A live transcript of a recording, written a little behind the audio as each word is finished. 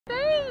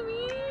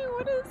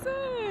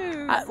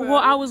Well,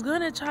 I was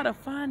gonna try to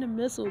find a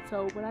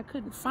mistletoe, but I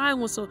couldn't find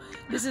one. So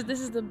this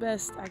is the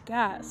best I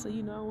got. So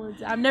you know,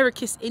 I've never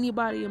kissed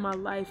anybody in my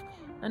life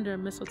under a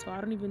mistletoe.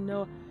 I don't even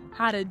know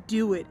how to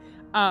do it.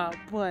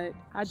 But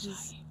I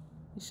just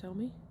you show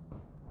me.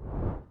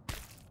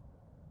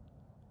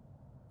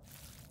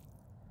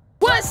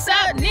 What's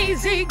up,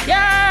 Ezee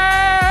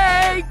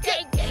gang?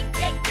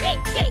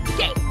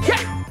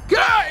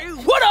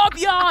 Guys, what up,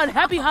 y'all? And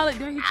happy holiday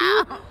to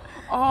you.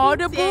 Oh,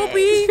 the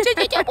boobies.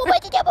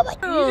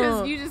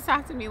 You just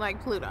talked to me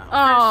like Pluto.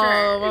 Oh, for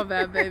sure. My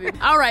bad, baby.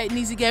 All right,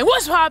 Ezee gang,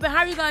 what's poppin'? How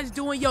are you guys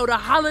doing? Yo, the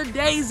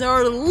holidays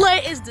are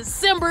lit. It's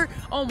December.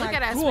 Oh my God. Look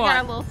at us. We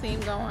got a little theme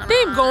going on.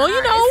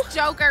 You know. It's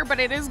Joker, but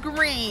it is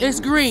green. It's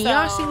green. So.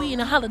 Y'all see me in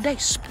a holiday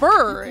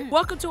spur.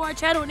 Welcome to our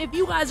channel. And if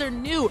you guys are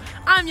new,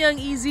 I'm Young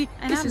Ezee.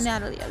 And I'm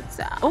Natalie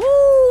Odell.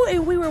 Ooh,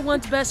 and we were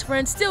once best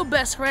friends, still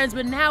best friends,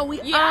 but now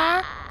we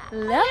are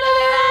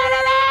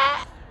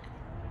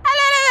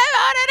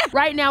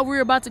Right now,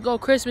 we're about to go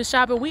Christmas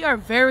shopping. We are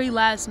very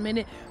last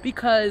minute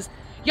because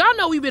y'all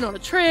know we've been on a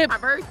trip. My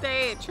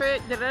birthday,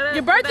 trip.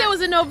 Your birthday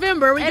was in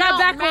November. We got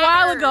back a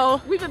while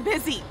ago. We've been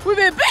busy. We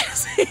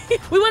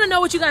want to know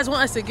what you guys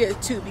want us to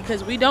get too,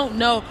 because we don't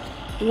know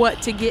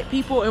what to get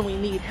people and we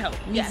need help.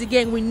 Ezee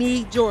gang, we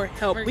need your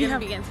help. We're gonna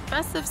be getting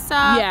festive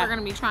stuff. Yeah. We're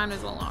gonna be trying to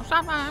do a little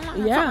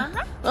shopping. Yeah.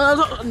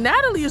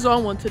 Natalie is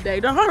on one today.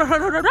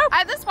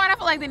 At this point, I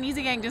feel like the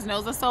Ezee gang just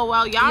knows us so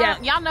well.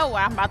 Y'all know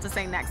what I'm about to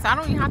say next, so I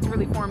don't even have to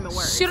really form the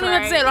words. She don't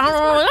have to say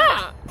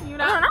it. You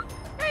know what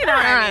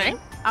I mean?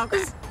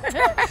 Okay.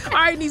 All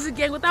right, Ezee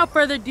gang, without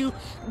further ado,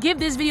 give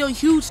this video a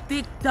huge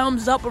thick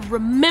thumbs up. But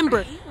remember,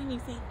 I hate when you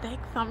say thick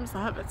thumbs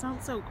up. It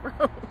sounds so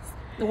gross.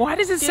 Why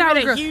does it sound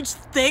a huge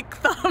thick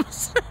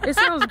thumbs? It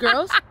sounds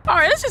gross. All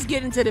right, let's just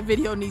get into the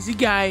video, Ezee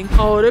gang.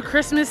 Oh, the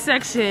Christmas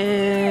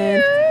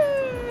section.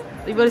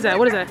 What is that?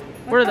 What is that?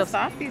 What are those?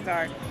 Soft these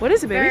are. What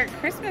is it, baby? They're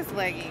Christmas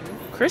leggings.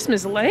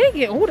 Christmas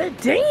leggings. Oh, that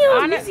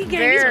damn. Ezee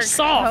gang, these are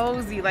soft.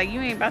 Cozy. Like, you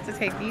ain't about to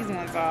take these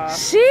ones off.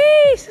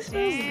 Sheesh, this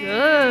feels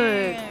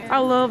good. I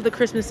love the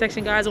Christmas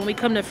section, guys. When we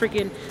come to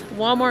freaking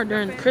Walmart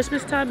during the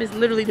Christmas time, it's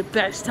literally the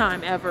best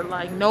time ever.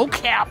 Like, no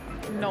cap.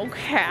 No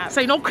cap.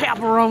 Say no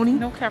caparoni.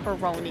 No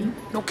caparoni.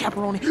 No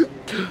caparoni.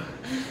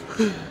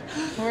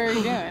 What are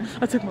you doing?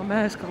 I took my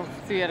mask off.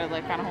 So you had to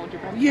like kind of hold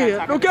your breath.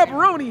 Yeah, no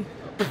caparoni.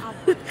 Oh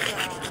my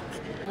God.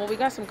 Well, we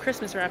got some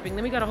Christmas wrapping.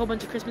 Then we got a whole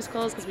bunch of Christmas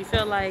clothes because we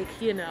felt like,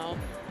 you know,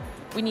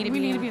 we need to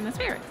be in the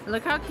spirit.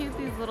 Look how cute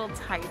these little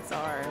tights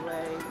are.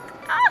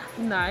 Like,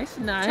 nice.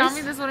 Tell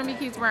me this wouldn't be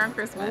cute to wear on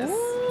Christmas.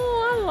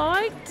 Oh, I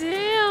like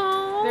them.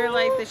 They're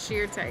like the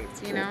sheer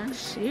tights, you know?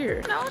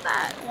 Sheer. You know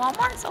that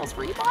Walmart sells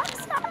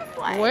Reeboks?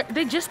 What?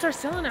 They just start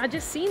selling it. I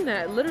just seen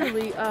that.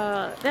 Literally,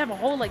 they have a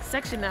whole like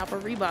section now for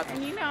Reebok.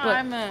 And you know,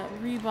 I'm a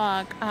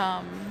Reebok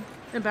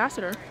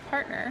ambassador.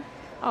 Partner.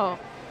 Oh,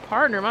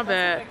 partner. My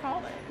bad. That's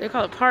what they call it. They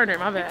call it partner.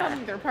 My bad. They call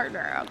them their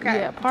partner. Okay.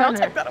 Yeah, partner. Don't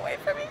take that away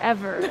from me.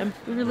 Ever. And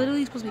we were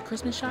literally supposed to be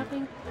Christmas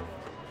shopping.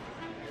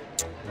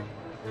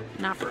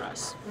 Not for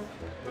us.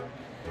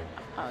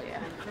 Oh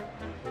yeah.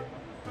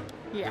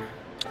 Yeah.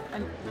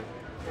 And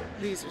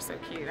these are so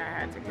cute. I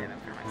had to get them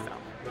for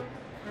myself.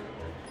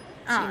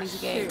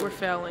 Ezee gang, we're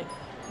failing.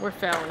 We're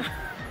failing.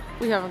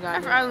 We haven't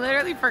gotten I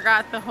literally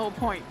forgot the whole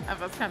point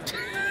of us coming.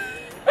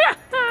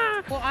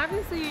 Well,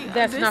 obviously,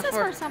 this is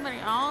for somebody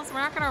else. We're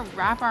not gonna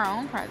wrap our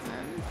own presents.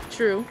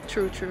 True.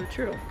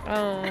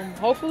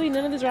 Hopefully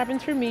none of this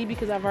wrapping's for me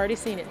because I've already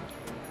seen it.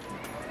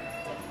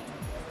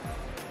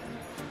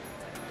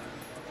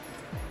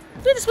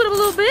 We just split up a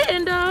little bit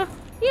and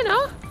you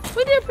know,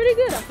 we did pretty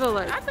good, I feel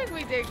like. I think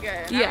we did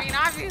good. Yeah. I mean,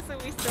 obviously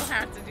we still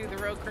have to do the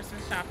real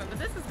Christmas shopping, but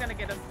this is gonna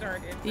get us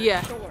started.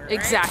 Yeah, sure, right?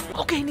 exactly.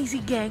 Okay,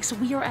 Ezee gang, so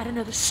we are at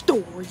another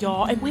store,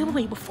 y'all. And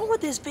wait, before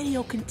this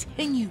video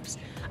continues,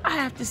 I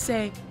have to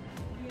say,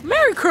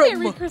 Merry Christmas.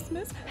 Merry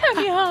Christmas.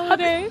 Happy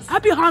holidays.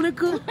 Happy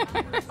Hanukkah.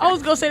 I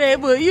was gonna say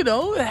that, but you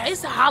know,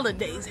 it's the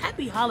holidays.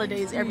 Happy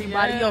holidays,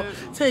 everybody. Yes.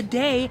 Yo,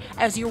 today,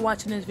 as you're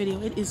watching this video,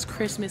 it is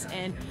Christmas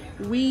and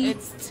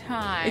it's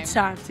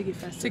time to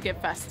get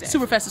festive.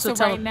 Super festive. So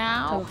right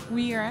now,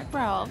 we are at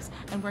Ralph's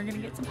and we're gonna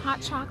get some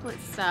hot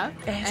chocolate stuff.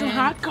 And some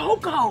hot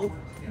cocoa.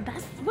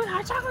 That's what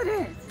hot chocolate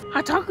is.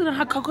 Hot chocolate and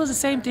hot cocoa is the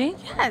same thing?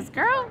 Yes,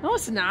 girl. No,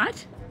 it's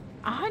not.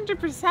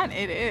 100%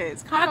 it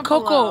is. Hot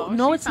cocoa.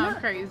 No, it's not.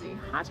 Crazy.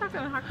 Hot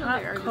chocolate and hot cocoa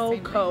Hot are the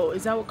same cocoa. thing.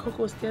 Is that what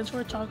cocoa stands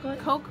for? Chocolate?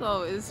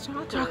 Cocoa is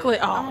chocolate. Chocolate.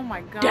 Oh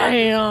my God.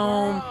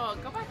 Damn. Girl,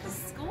 go back to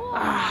school.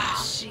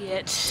 Ah,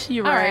 shit.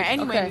 You're all right.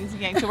 Anyway, okay. Ezee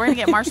gang, so we're gonna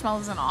get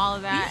marshmallows and all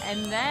of that,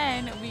 and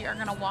then we are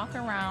gonna walk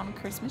around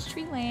Christmas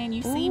tree land.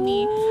 You see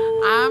me.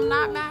 I'm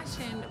not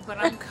matching, but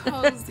I'm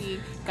cozy.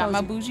 Got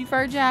my bougie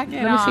fur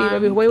jacket Let me see it,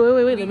 baby. Wait.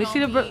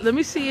 Let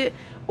me see it.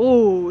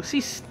 Oh,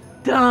 she's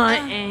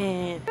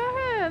stunting.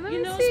 Let you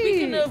me know, see.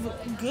 speaking of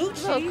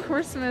Gucci. Little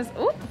Christmas.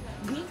 Ooh.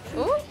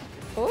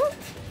 Ooh.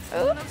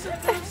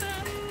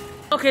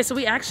 Okay, so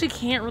we actually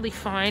can't really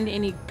find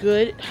any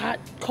good hot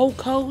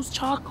cocos,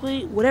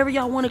 chocolate, whatever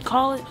y'all want to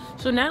call it.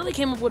 So Natalie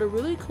came up with a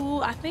really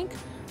cool, I think,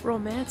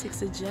 romantic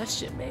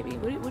suggestion, baby.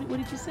 What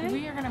did you say?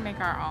 We are gonna make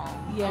our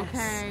own. Yes.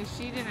 Okay.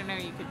 She didn't know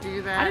you could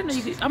do that. I didn't know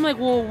you could. I'm like,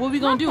 well, what are we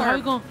gonna do? How are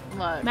we gonna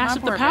mash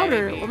up the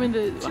powder? Baby. I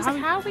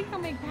mean, how are we gonna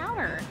make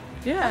powder?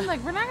 Yeah. I'm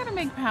like, we're not gonna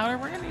make powder.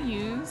 We're gonna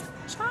use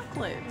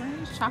chocolate. We're gonna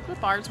use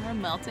chocolate bars. We're gonna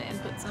melt it and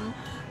put some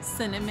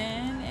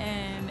cinnamon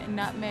and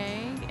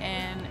nutmeg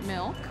and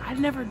milk. I've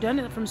never done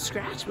it from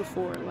scratch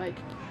before. Like,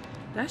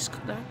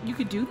 you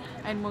could do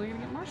that. And we're gonna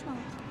get marshmallows.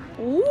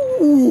 Ooh.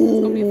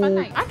 It's gonna be a fun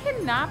night. I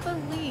cannot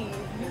believe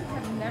you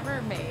have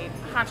never made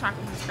hot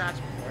chocolate from scratch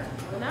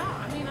before. No,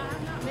 I mean,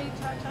 I've not made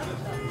hot chocolate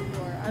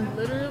before. I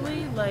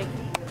literally, like,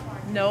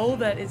 know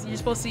that you're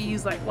supposed to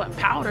use, like, what,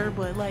 powder,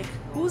 but, like,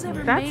 who's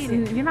ever made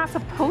it? You're not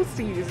supposed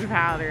to use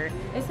powder.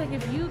 It's like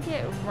if you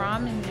get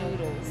ramen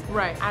noodles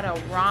at a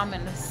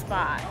ramen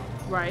spot.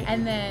 Right.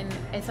 And then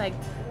it's like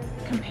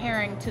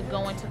comparing to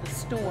going to the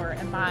store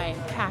and buying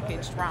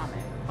packaged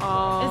ramen.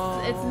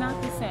 Oh. It's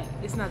not the same.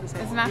 It's not the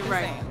same. It's not the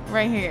same.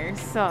 Right here.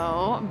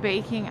 So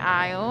baking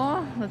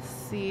aisle. Let's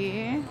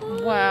see.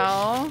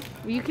 Well,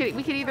 we could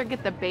either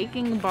get the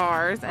baking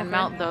bars and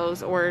melt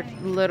those, or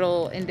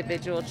little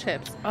individual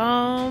chips.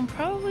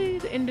 Probably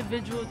the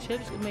individual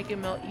chips would make it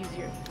melt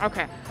easier.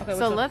 Okay.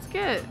 So let's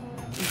get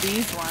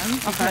these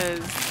ones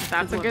because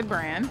that's a good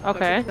brand.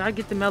 Okay. I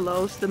get the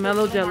mellows, the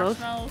mellow jellos.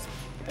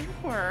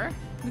 Or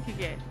we could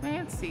get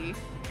fancy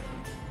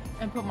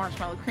and put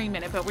marshmallow cream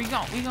in it, but we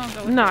gonna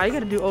go with Nah, you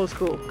gotta do old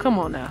school. Come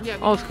on now. Yeah,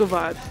 old school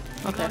vibes.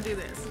 We're gonna do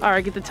this. All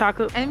right, get the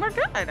chocolate. And we're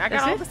good. I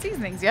got all the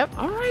seasonings. Yep.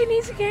 All right,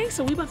 Ezee gang.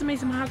 So we about to make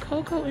some hot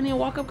cocoa and then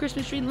walk up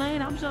Christmas Tree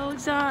Lane. I'm so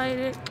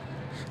excited.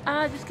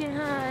 I just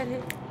can't hide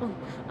it.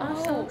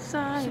 I'm so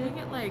excited. Should we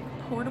get like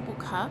portable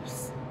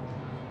cups?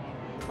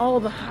 Oh,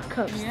 the hot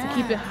cups to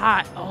keep it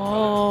hot.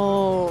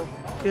 Oh,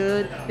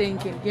 good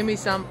thinking. Give me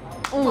some.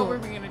 What were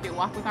we gonna do?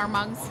 Walk with our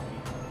mugs?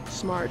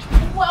 Smart.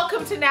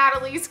 Welcome to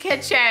Natalie's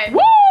Kitchen. Woo!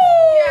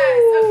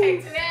 Yes. Okay.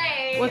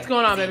 Today. What's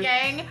going on, baby?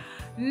 Gang,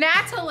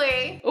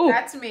 Natalie.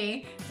 That's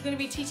me. Is gonna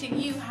be teaching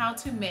you how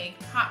to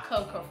make hot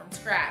cocoa from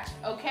scratch.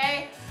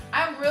 Okay.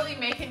 I'm really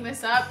making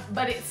this up,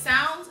 but it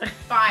sounds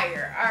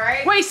fire. All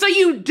right. Wait. So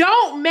you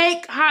don't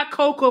make hot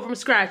cocoa from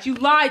scratch? You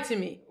lied to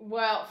me.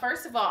 Well,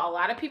 first of all, a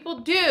lot of people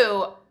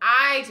do.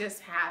 I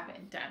just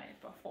haven't done it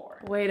before.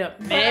 Wait a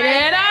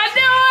minute, I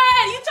do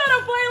it! You trying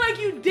to play like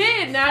you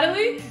did,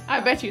 Natalie? I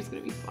bet you it's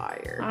gonna be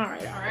fire. All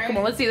right. Come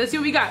on, let's see what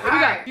we got. What we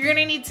got? You're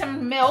gonna need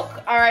some milk,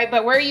 all right,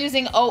 but we're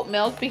using oat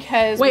milk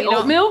because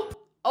oatmeal?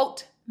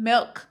 Oat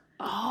milk.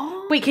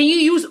 Oh. Wait, can you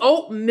use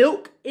oat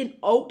milk in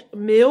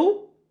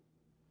oatmeal?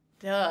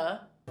 Duh.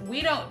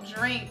 We don't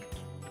drink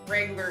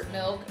regular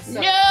milk.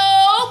 So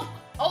nope!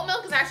 Oat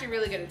milk is actually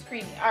really good. It's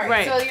creamy. All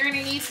right, so you're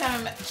gonna need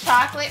some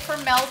chocolate for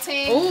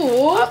melting.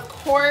 Ooh. Of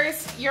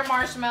course, your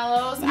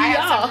marshmallows. I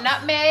have some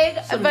nutmeg,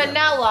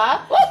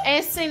 vanilla,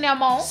 and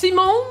cinnamon.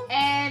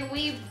 And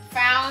we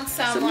found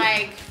some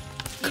like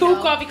cool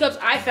coffee cups.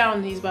 I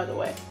found these, by the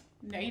way.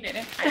 No, you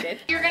didn't. I did.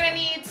 You're gonna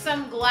need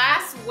some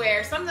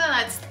glassware, something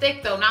that's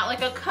thick though, not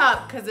like a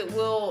cup, because it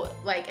will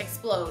like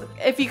explode.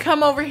 If you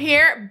come over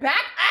here,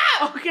 back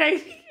up.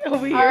 Okay.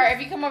 Over here. All right,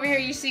 if you come over here,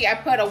 you see I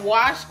put a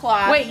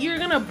washcloth. Wait, you're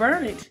gonna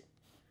burn it.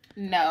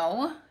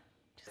 No.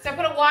 So I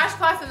put a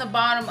washcloth in the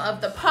bottom of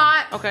the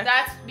pot. Okay.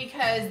 That's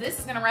because this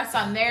is gonna rest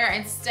on there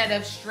instead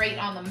of straight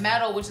on the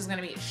metal, which is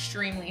gonna be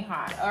extremely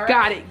hot. All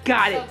right.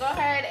 Got it. So go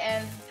ahead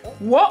and.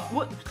 What?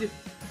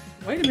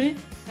 Wait a minute.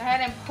 Go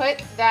ahead and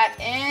put that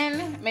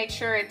in. Make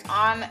sure it's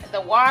on the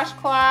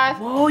washcloth.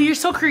 Whoa, you're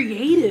so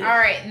creative. All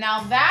right,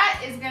 now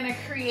that is gonna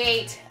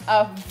create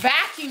a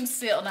vacuum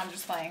seal. No, I'm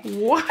just playing.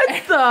 What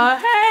the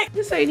heck?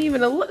 This ain't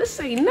even this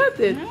ain't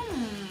nothing.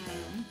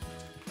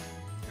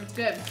 It's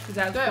good. Is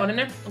that going in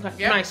there? Okay,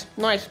 yep.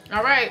 Nice.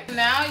 All right,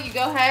 now you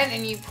go ahead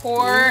and you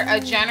pour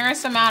a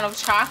generous amount of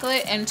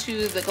chocolate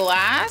into the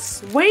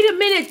glass. Wait a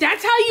minute,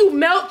 that's how you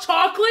melt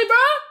chocolate, bro?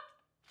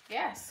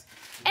 Yes.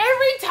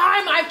 Every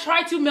time I've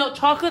tried to melt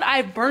chocolate,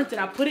 I've burnt it.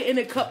 I put it in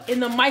a cup in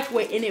the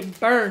microwave and it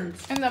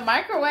burns. In the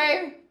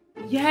microwave?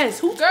 Yes.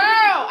 Girl,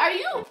 are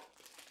you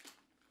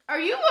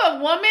a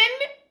woman?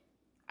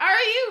 Are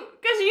you?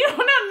 Because you don't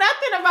know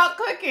nothing about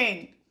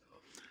cooking.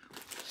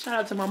 Shout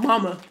out to my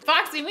mama.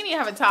 Foxy, we need to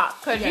have a talk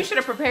because you should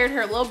have prepared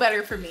her a little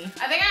better for me.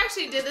 I think I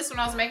actually did this when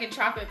I was making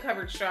chocolate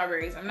covered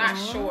strawberries. I'm not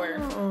sure.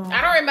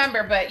 I don't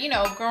remember, but you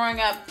know, growing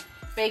up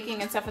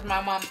baking and stuff with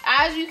my mom.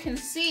 As you can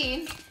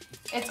see,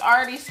 it's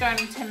already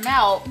starting to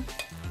melt.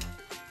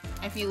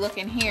 If you look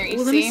in here, you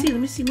see? Let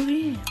me see, move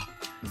in.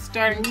 It's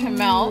starting to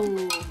melt.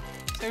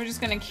 So we're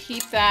just gonna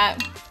keep that.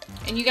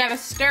 And you gotta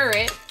stir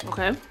it.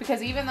 Okay.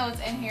 Because even though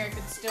it's in here, it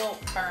could still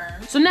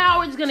burn. So now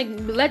we're just gonna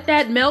let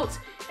that melt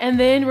and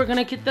then we're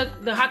gonna get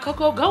the hot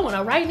cocoa going,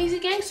 all right,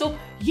 Ezee gang? So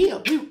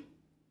yeah,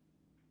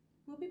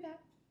 we'll be back.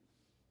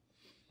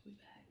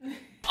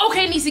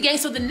 Okay, Ezee gang,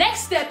 so the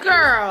next step,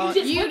 girl,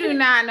 you do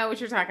not know what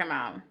you're talking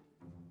about.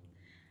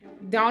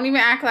 Don't even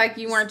act like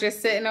you weren't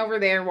just sitting over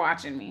there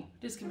watching me.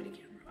 Just give me the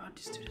camera. I'll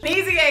just do this.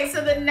 Easy gang.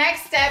 So the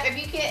next step, if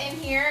you get in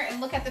here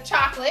and look at the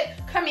chocolate,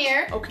 come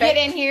here. Okay. Get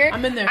in here.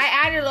 I'm in there. I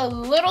added a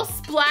little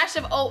splash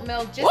of oat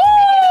milk just to make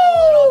it a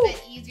little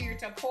bit easier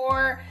to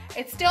pour.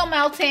 It's still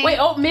melting. Wait,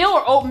 oatmeal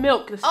or oat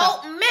milk?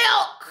 Oat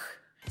milk.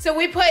 So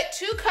we put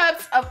 2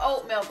 cups of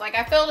oat milk. Like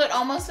I filled it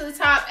almost to the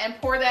top and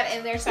pour that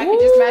in there so I can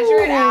just measure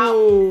it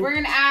out. We're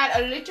gonna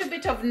add a little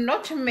bit of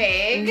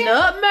nutmeg.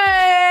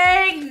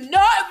 Nutmeg!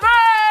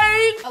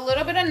 A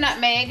little bit of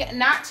nutmeg,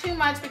 not too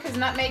much because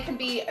nutmeg can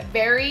be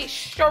very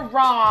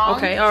strong.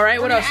 Okay, all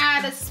right, what else? We're gonna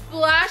add a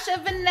splash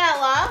of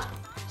vanilla.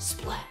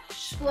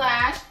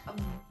 Splash.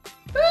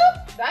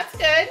 Boop, that's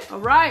good. All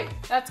right.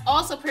 That's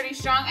also pretty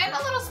strong. And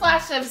a little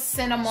splash of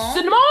cinnamon.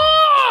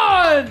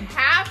 Cinnamon!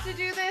 Have to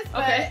do this,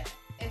 but okay.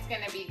 It's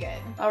gonna be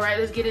good. All right,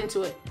 let's get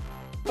into it.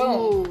 Boom.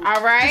 Ooh.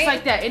 All right. Just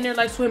like that, in there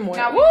like swimwear.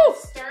 Now we'll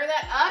stir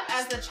that up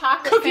as the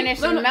chocolate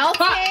finishes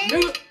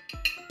melting.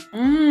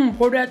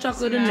 Pour that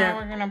chocolate in there. Now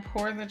we're gonna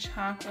pour the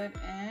chocolate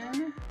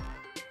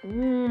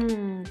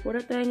in. Pour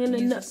that thing in the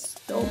nuts.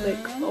 Oat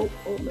milk.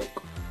 Oat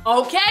milk.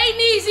 Okay,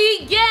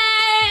 Neezy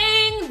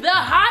gang, the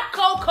hot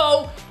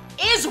cocoa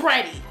is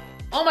ready.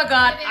 Oh my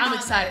God, I'm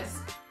excited.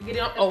 Get it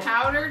on. The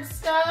powdered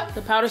stuff.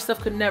 The powdered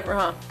stuff could never,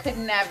 huh? Could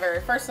never.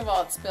 First of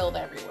all, it spilled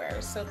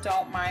everywhere, so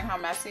don't mind how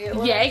messy it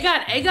looks. Yeah,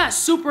 it got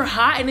super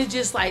hot and it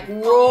just like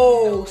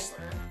rose,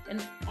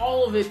 and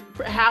all of it,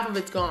 half of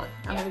it's gone.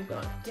 Half of it's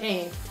gone.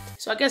 Dang.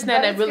 So I guess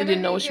Nana really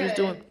didn't know what she was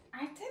doing.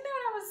 I didn't know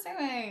what I was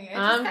doing.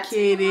 I'm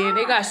kidding.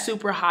 It got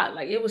super hot.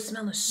 Like it was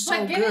smelling so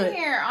good. But get in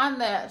here on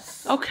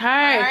this.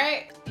 Okay. All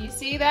right. You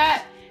see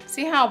that?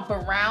 See how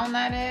brown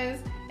that is?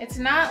 It's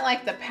not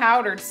like the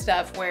powdered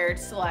stuff where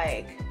it's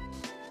like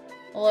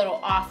a little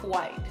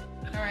off-white.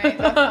 All right,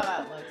 that's how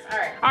that looks. All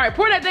right. All right,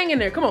 pour that thing in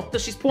there. Come on. So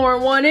she's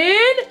pouring one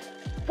in.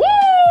 Woo!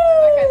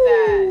 Look at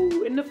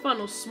that. In the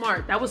funnel.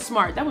 Smart. That was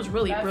smart. That was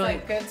really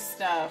brilliant. That's like good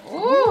stuff.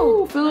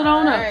 Ooh, fill it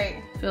on up.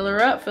 Right. Fill her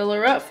up. Fill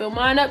her up. Fill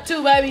mine up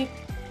too, baby.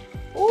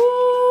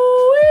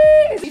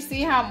 Ooh. You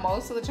see how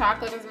most of the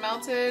chocolate is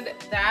melted?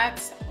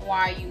 That's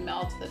why you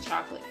melt the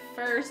chocolate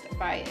first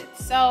by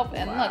itself.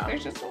 And look,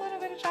 there's just a little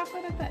bit of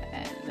chocolate at the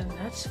end. And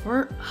that's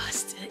for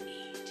us to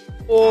eat.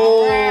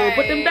 Oh, right.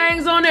 Put them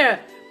things on there.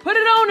 Put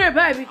it on there,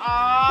 baby.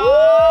 Oh.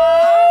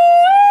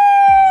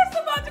 It's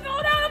about to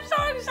go down. I'm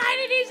so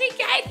excited, Ezee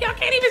gang. Y'all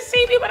can't even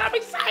see me, but I'm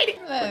excited.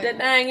 Look. Put that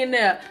thing in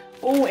there.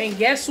 Oh, and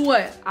guess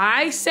what?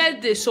 I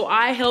said this, so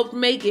I helped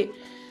make it.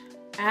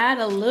 Add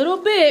a little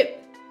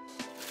bit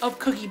of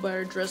cookie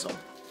butter drizzle.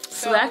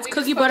 So that's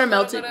cookie butter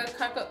melted.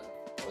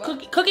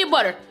 Cookie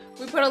butter.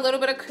 We put a little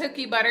bit of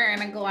cookie butter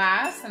in a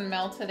glass and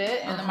melted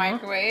it in the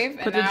microwave.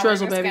 Put and the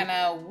drizzle, we're just baby.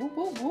 Gonna whoop,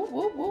 whoop, whoop,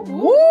 whoop, whoop,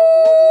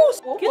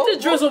 whoop. Get the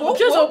drizzle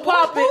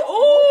popping.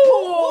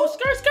 Ooh,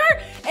 skirt,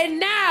 skirt. And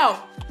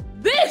now,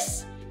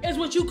 this is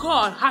what you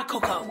call hot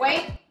cocoa.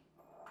 Wait.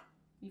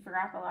 You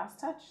forgot the last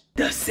touch.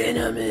 The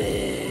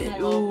cinnamon. A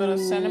little bit of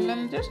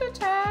cinnamon. Just a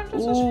tad.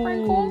 Just a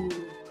sprinkle.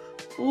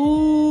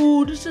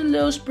 Ooh, just a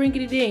little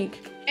sprinkly dink.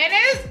 It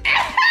is.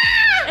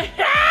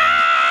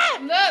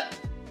 Look.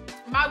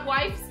 My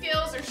wife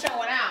skills are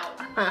showing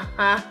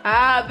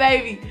out.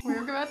 Baby.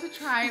 We're about to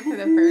try it for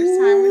the first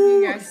time with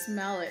you guys.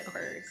 Smell it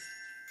first.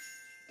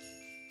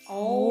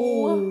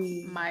 Oh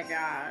my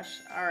gosh.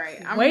 All right.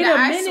 Wait a minute.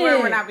 I swear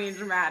we're not being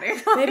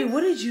dramatic. Baby,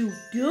 what did you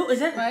do? Is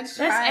that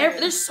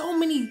there's so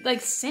many like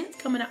scents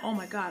coming out. Oh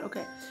my God.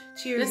 Okay.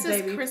 Cheers,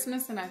 baby. This is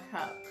Christmas in a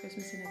cup.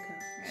 Christmas in a cup.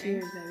 Ready?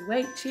 Cheers, baby.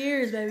 Wait,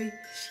 cheers, baby.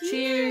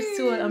 Cheers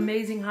to an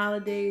amazing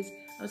holidays.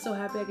 I'm so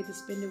happy I get to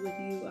spend it with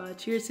you.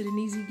 Cheers to the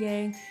Ezee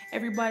gang.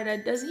 Everybody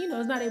that doesn't,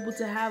 is not able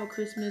to have a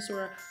Christmas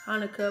or a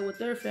Hanukkah with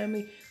their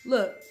family.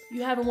 Look,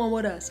 you having one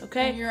with us,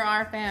 okay? And you're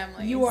our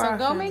family. You are. So our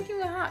go family. Make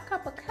you a hot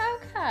cup of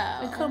cocoa.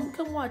 And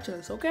come watch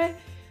us, okay?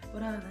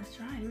 But let's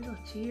try it. Here we go.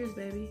 Cheers,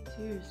 baby.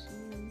 Cheers.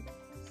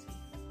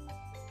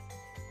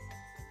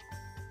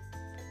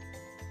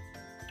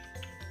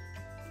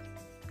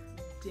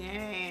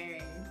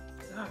 Dang.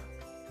 God.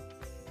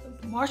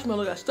 The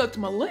marshmallow got stuck to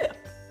my lip.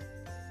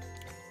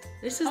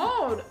 This is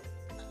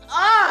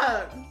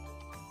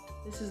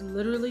This is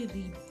literally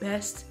the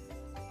best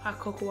hot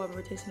cocoa I've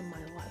ever tasted in my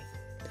life.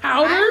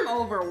 Powder? I'm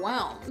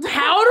overwhelmed.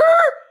 Powder?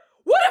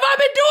 What have I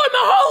been doing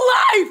my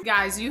whole life?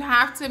 Guys, you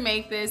have to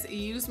make this.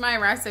 Use my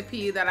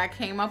recipe that I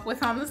came up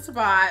with on the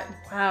spot.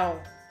 Wow.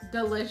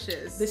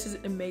 Delicious. This is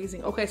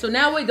amazing. Okay, so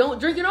now wait, don't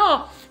drink it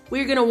all.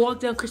 We're gonna walk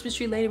down Christmas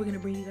Tree Lane. We're gonna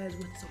bring you guys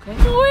with us, okay?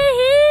 We're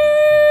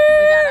here.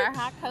 We got our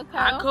hot cocoa.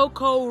 Hot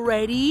cocoa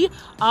ready.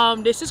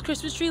 This is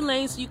Christmas Tree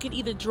Lane, so you can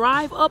either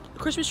drive up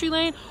Christmas Tree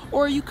Lane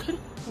or you could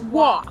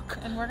walk.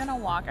 And we're gonna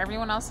walk.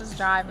 Everyone else is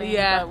driving.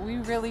 Yeah. But we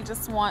really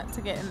just want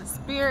to get in the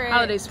spirit.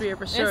 Holiday spirit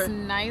for sure. It's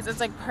nice. It's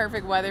like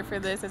perfect weather for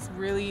this. It's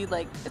really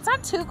like, it's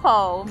not too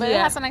cold, but it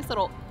has a nice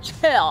little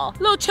chill.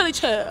 Little chilly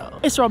chill.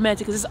 It's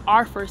romantic because it's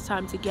our first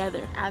time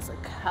together. As a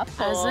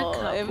couple. As a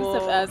couple. It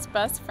was as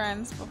best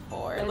friends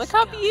before. Let's Look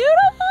how go. beautiful.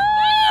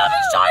 I'm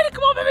excited.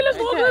 Come on, baby. Let's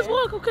walk. Let's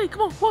walk. Okay,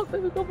 come on. Walk,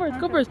 baby. Go first.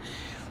 Go first.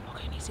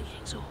 Okay, Ezee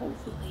gang. So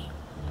hopefully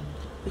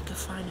we can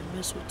find a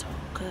mistletoe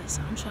because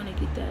I'm trying to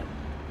get that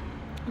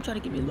I'm trying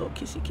to give me a little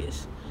kissy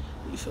kiss.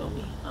 You feel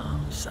me?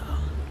 So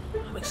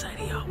I'm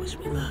excited. Y'all wish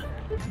me luck.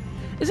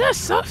 Is that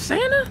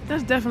Santa?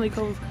 That's definitely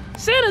cool.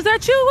 Santa, is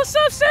that you? What's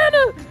up,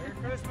 Santa?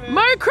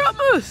 Merry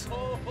Christmas!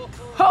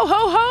 Ho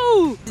ho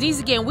ho! These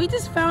again, we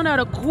just found out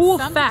a cool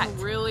fact.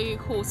 Really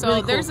cool. So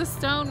really cool. There's a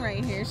stone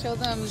right here. Show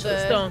them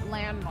the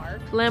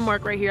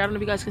landmark right here. I don't know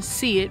if you guys can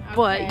see it,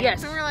 but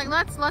yes. So we're like,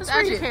 let's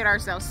educate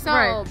ourselves.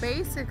 So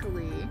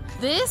basically,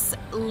 this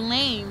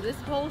lane, this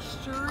whole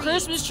street,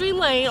 Christmas Tree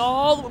Lane,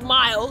 all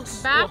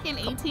miles. Back in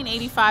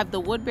 1885, the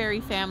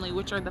Woodbury family,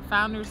 which are the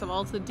founders of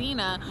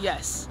Altadena,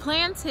 yes,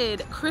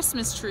 planted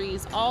Christmas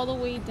trees all the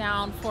way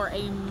down for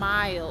a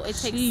mile. It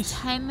takes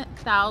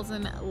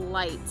 10,000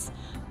 lights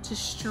to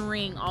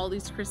string all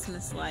these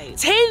Christmas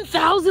lights.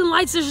 10,000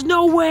 lights? There's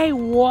no way.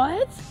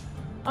 What?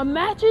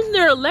 Imagine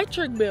their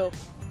electric bill.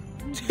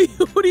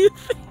 What do you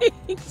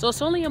think? So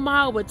it's only a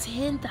mile, but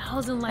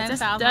 10,000 lights.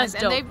 That's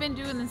dope. And they've been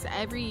doing this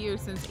every year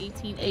since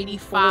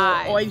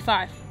 1885. Or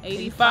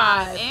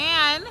 85.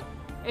 And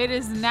it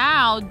is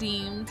now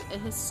deemed a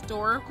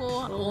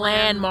historical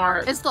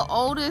landmark. It's the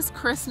oldest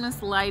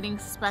Christmas lighting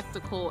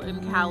spectacle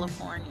in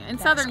California, in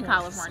Southern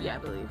California, I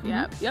believe.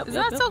 Yep. Isn't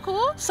that so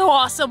cool? So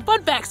awesome.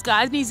 Fun facts,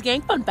 guys. Needs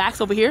gang. Fun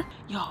facts over here.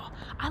 Y'all,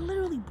 I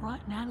literally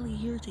brought Natalie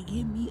here to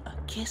give me a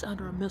kiss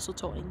under a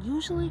mistletoe. And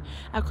usually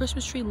at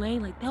Christmas Tree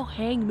Lane, like, they'll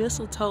hang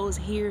mistletoes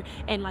here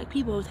and like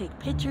people will take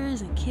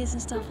pictures and kiss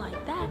and stuff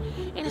like that.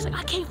 And it's like,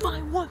 I can't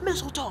find one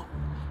mistletoe.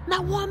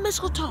 Not one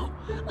mistletoe.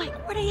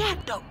 Like, where they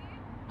at though?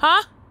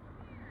 Huh?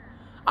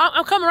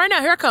 I'm coming right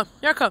now. Here I come.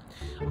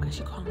 Okay,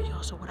 she called me,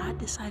 y'all. So what I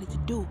decided to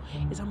do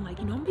is I'm like,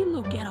 I'm gonna be a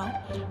little ghetto,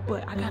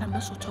 but I got a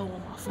mistletoe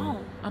on my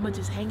phone. I'm gonna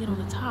just hang it on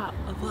the top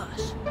of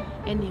us,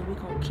 and then we're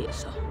gonna kiss.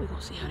 So we're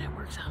gonna see how that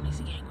works out.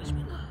 Ezee gang, wish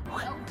me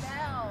luck.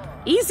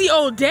 Ezee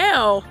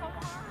Odell.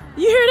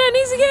 You hear that,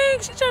 Ezee gang?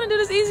 She's trying to do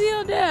this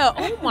Ezee Odell.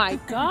 Oh my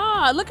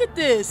God, look at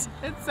this.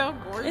 It's so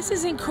gorgeous. This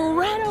is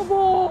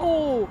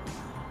incredible.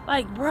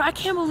 Like, bro, I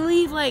can't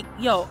believe, like,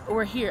 yo,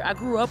 we're here. I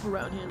grew up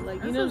around here.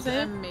 Like, you know what I'm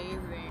saying? Amazing.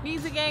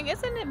 Ezee gang,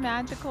 isn't it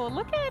magical?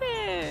 Look at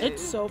it.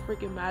 It's so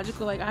freaking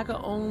magical. Like, I could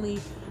only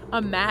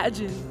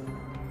imagine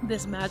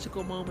this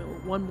magical moment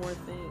with one more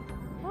thing.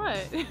 What?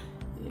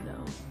 You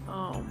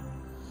know,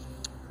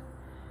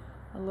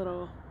 a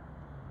little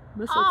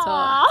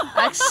mistletoe.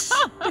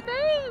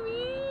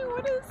 Baby,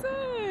 what is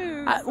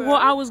this?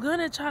 I was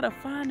gonna try to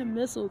find a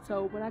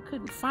mistletoe, but I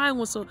couldn't find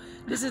one. So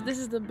this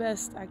is the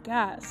best I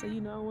got. So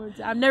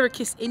I've never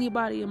kissed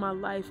anybody in my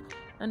life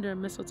under a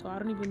mistletoe. I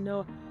don't even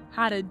know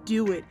how to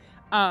do it.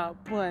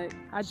 But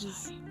I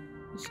just,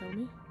 you show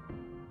me.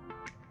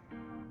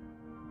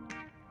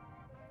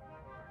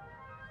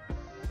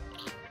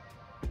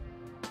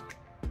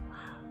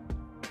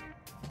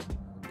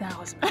 That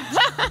was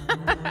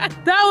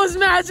magical. That was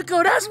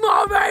magical. That's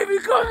my baby.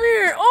 Come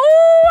here.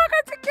 Oh, I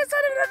got to kiss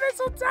under the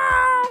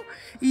mistletoe.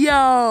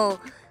 Yo,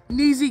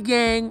 Ezee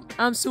gang,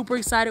 I'm super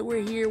excited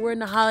we're here. We're in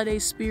the holiday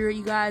spirit,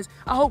 you guys.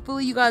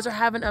 Hopefully you guys are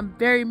having a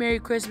very Merry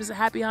Christmas, a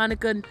Happy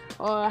Hanukkah, and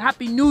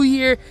Happy New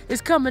Year is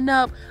coming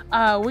up.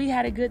 We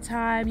had a good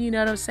time, you know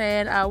what I'm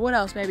saying? What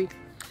else, baby?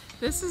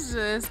 This is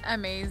just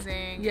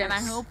amazing. Yes. And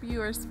I hope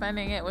you are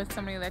spending it with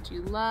somebody that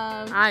you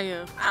love. I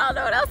am. I don't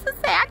know what else to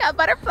say. I got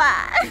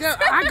butterflies. Girl,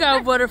 I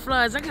got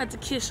butterflies. I got to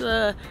kiss,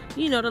 the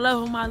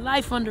love of my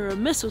life under a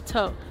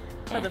mistletoe.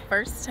 For the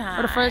first time.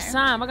 For the first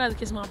time. I got to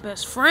kiss my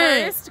best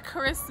friend. First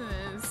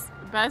Christmas.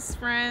 Best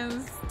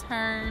friends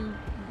turned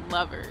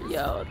lovers.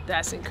 Yo,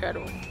 that's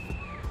incredible.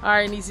 All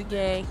right, Ezee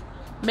gang.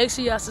 Make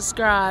sure y'all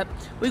subscribe.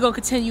 We're going to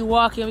continue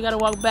walking. We got to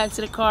walk back to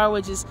the car,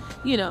 which is,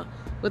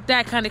 with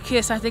that kind of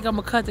kiss, I think I'm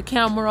going to cut the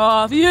camera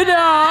off, No,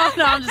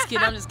 I'm just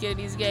kidding,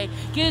 Ezee gang.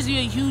 Give us a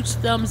huge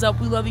thumbs up.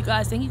 We love you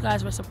guys. Thank you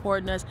guys for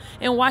supporting us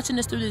and watching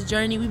us through this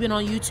journey. We've been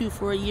on YouTube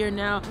for a year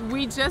now.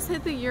 We just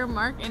hit the year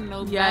mark in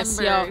November.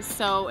 Yes,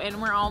 yo.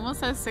 And we're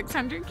almost at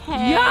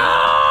 600K. Yo!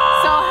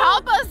 So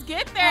help us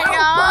get there,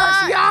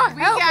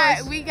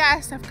 y'all. We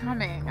got stuff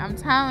coming. I'm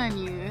telling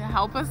you.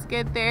 Help us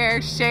get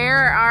there.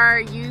 Share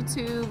our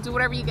YouTube. Do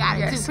whatever you got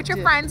to do. Put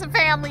your friends and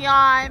family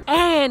on.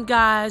 And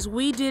guys,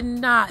 we did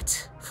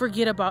not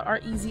forget about our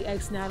Ezee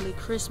X Natalie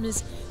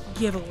Christmas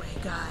giveaway,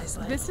 guys.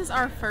 This is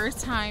our first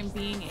time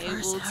being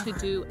able to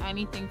do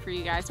anything for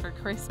you guys for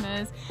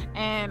Christmas,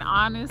 and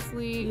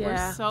honestly,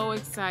 we're so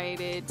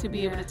excited to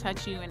be able to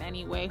touch you in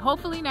any way.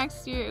 Hopefully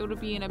next year it will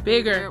be in a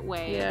bigger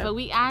way. But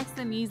we asked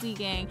the Ezee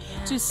gang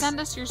to send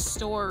us your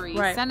stories,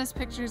 send us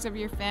pictures of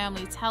your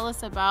family, tell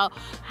us about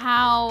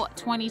how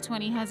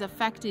 2020 has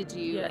affected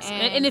you.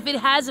 And if it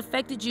has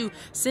affected you,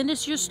 send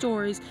us your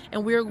stories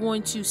and we're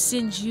going to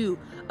send you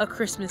a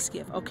Christmas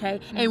gift, okay?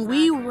 And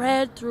we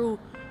read through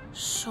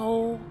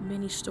so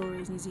many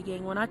stories, Ezee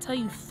gang. When I tell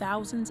you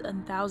thousands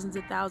and thousands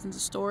and thousands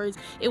of stories,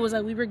 it was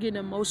like we were getting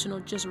emotional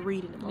just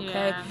reading them,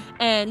 okay?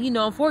 And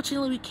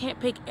unfortunately we can't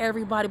pick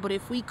everybody, but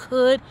if we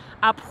could,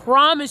 I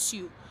promise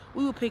you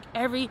we will pick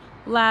every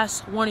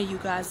last one of you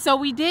guys. So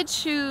we did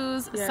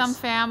choose some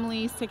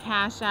families to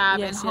Cash App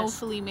and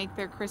hopefully make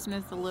their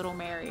Christmas a little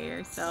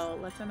merrier. So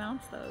let's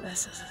announce those.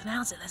 Let's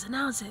announce it. Let's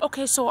announce it.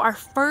 Okay, so our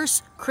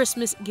first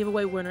Christmas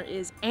giveaway winner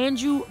is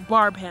Andrew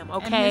Barbham.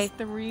 Okay. And his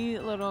 3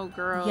 little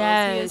girls.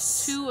 Yes. He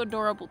has 2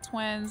 adorable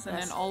twins and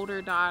an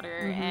older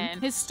daughter.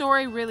 And his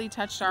story really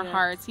touched our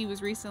hearts. He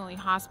was recently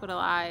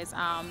hospitalized.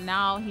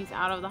 Now he's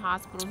out of the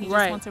hospital. He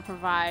just wants to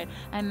provide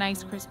a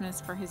nice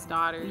Christmas for his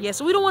daughters. Yeah,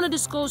 so we don't want to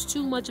disclose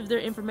too much of their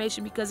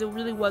information because it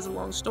really was a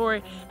long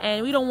story,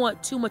 and we don't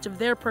want too much of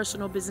their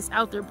personal business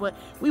out there, but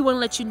we want to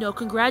let you know,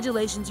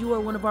 congratulations, you are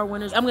one of our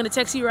winners. I'm going to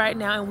text you right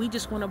now, and we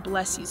just want to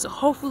bless you. So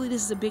hopefully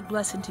this is a big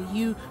blessing to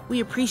you. We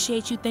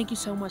appreciate you. Thank you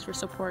so much for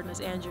supporting us,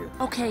 Andrew.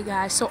 Okay,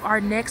 guys, so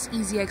our next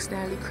Ezee X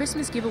Natalie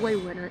Christmas giveaway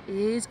winner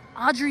is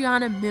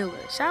Adriana Miller.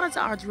 Shout out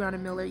to Adriana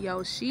Miller.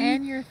 Yo, she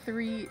and your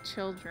 3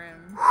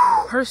 children.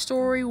 Her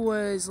story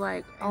was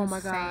like, oh my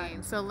insane.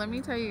 God. So let me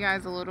tell you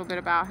guys a little bit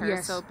about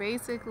her. So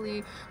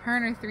basically, her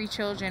and her 3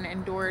 children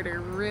endured a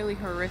really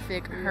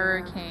horrific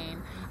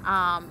hurricane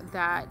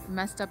that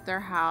messed up their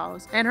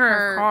house, and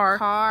her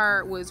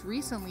car was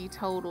recently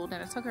totaled,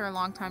 and it took her a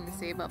long time to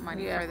save up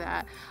money for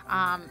that.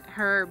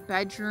 Her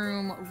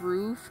bedroom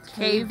roof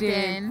caved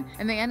in,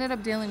 and they ended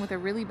up dealing with a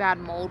really bad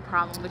mold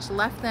problem, which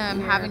left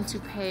them having to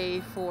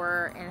pay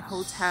for a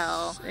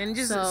hotel and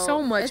just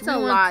so much. It's a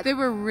lot they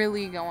were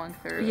really going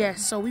through.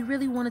 Yes, so we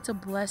really wanted to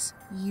bless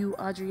you,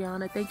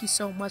 Adriana. Thank you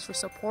so much for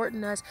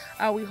supporting us.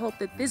 We hope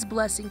that this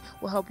blessing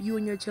will help you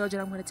and your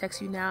children. I'm going to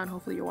text you now, and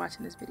hopefully you're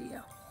watching this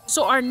video.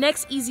 So our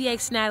next Ezee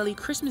X Natalie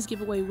Christmas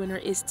giveaway winner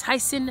is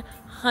Tyson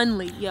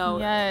Hunley. Yo,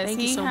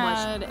 thank you so much.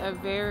 He had a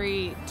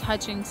very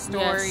touching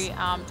story.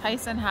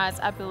 Tyson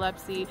has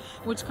epilepsy,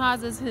 which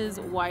causes his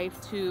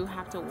wife to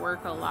have to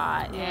work a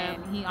lot,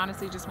 and he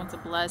honestly just wants to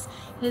bless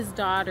his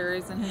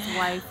daughters and his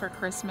wife for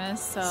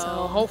Christmas. So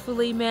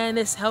hopefully, man,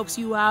 this helps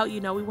you out. You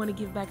know, we want to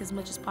give back as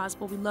much as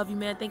possible. We love you,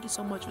 man. Thank you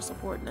so much for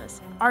supporting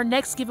us. Our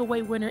next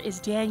giveaway winner is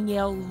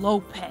Danielle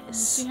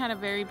Lopez. She had a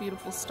very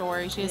beautiful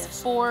story. She has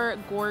 4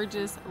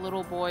 gorgeous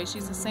little boys.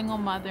 She's a single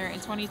mother,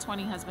 and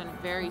 2020 has been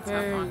very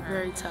tough on her.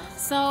 Very tough.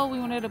 So we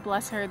wanted to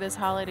bless her this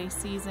holiday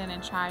season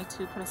and try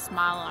to put a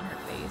smile on her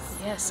face.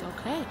 Yes,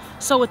 okay.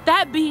 So with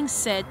that being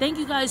said, thank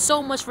you guys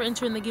so much for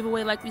entering the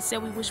giveaway. Like we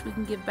said, we wish we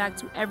can give back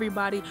to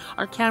everybody.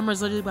 Our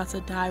camera's literally about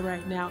to die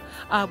right now.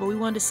 But we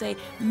wanted to say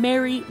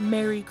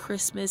Merry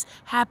Christmas,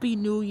 Happy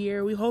New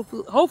Year. We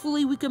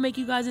hopefully we can make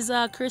you guys'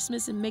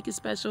 Christmas and make it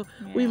special.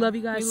 Yeah. We love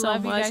you guys so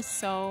much. We love you guys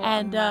so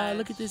much. And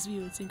look at this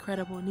view. It's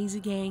incredible. And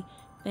Ezee gang,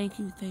 thank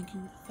you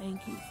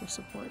for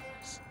supporting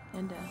us.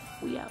 And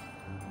we out.